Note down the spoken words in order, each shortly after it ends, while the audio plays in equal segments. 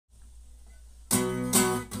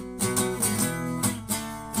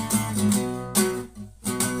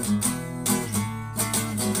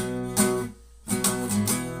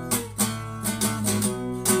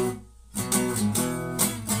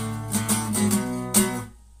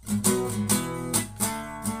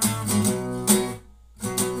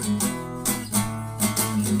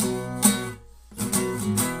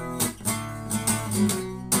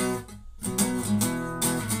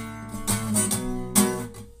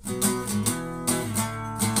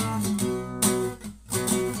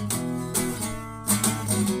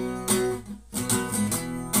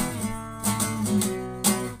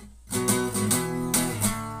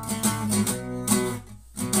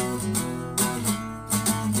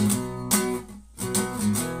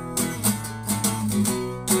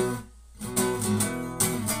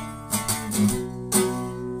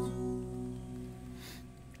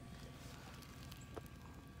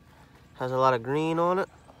Has a lot of green on it.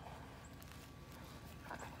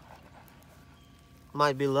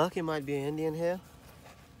 Might be lucky, might be an Indian hair.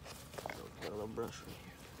 Got a little brush right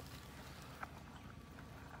here.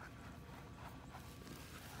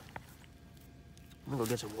 I'm gonna go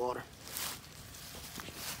get some water.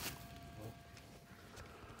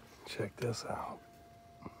 Check this out.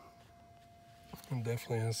 It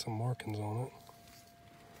definitely has some markings on it.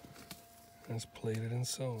 It's plated in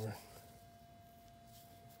silver.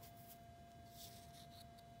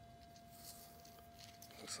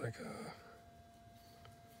 Looks like a,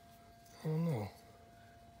 I don't know.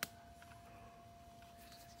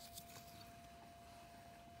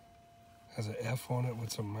 Has an F on it with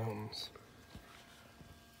some mountains.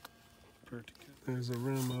 There's a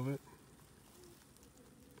rim of it.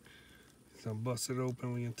 So I'll bust it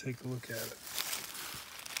open, we can take a look at it.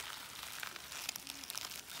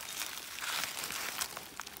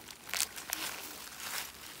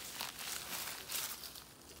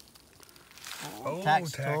 Oh,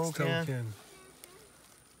 tax token.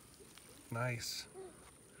 Nice.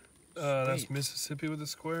 That's Mississippi with a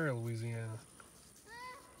square or Louisiana? I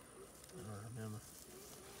don't remember.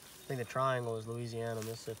 I think the triangle is Louisiana,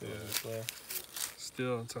 Mississippi with a square.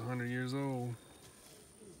 Still, it's 100 years old.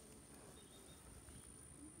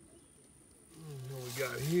 What we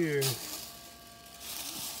got here?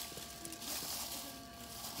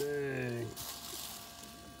 Dang.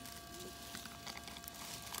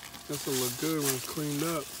 This will look good when it's cleaned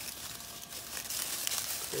up.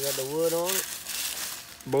 They got the wood on it?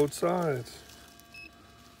 Both sides.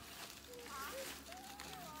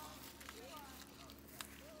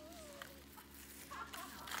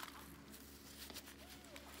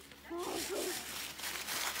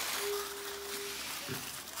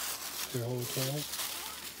 Your whole time.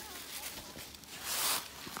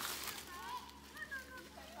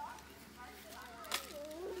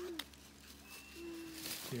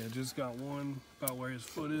 Yeah, just got one about where his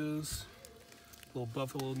foot is. Little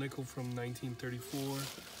buffalo nickel from 1934.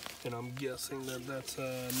 And I'm guessing that that's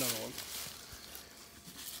another one.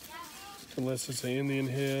 Unless it's an Indian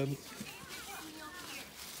head.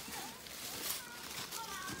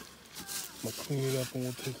 I'm gonna clean it up and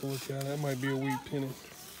we'll take a look at it. That might be a wheat penny.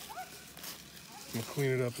 I'm gonna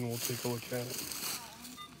clean it up and we'll take a look at it.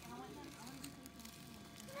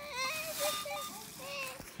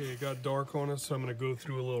 Okay, it got dark on us, so I'm gonna go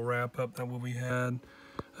through a little wrap up that what we had.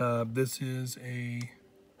 This is a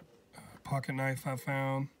pocket knife I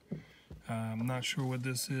found. I'm not sure what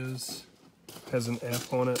this is. It has an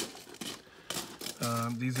F on it.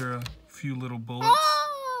 These are a few little bullets.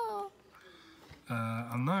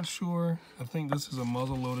 I'm not sure. I think this is a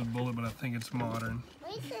muzzle-loaded bullet, but I think it's modern.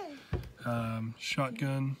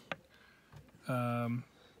 Shotgun,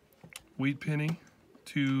 wheat penny,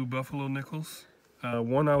 2 buffalo nickels.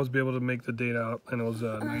 One I was able to make the date out, and it was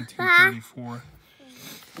 1934.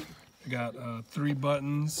 I got 3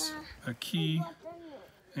 buttons, a key,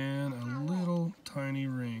 and a little tiny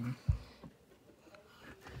ring.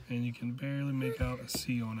 And you can barely make out a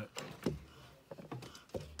C on it.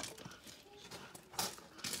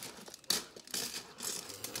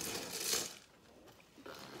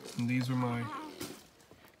 And these are my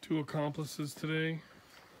 2 accomplices today.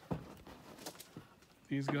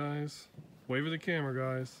 These guys. Wave at the camera,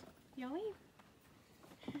 guys.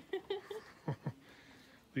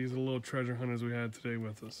 These are the little treasure hunters we had today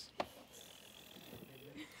with us.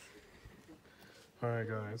 Alright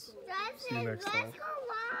guys, see you next time.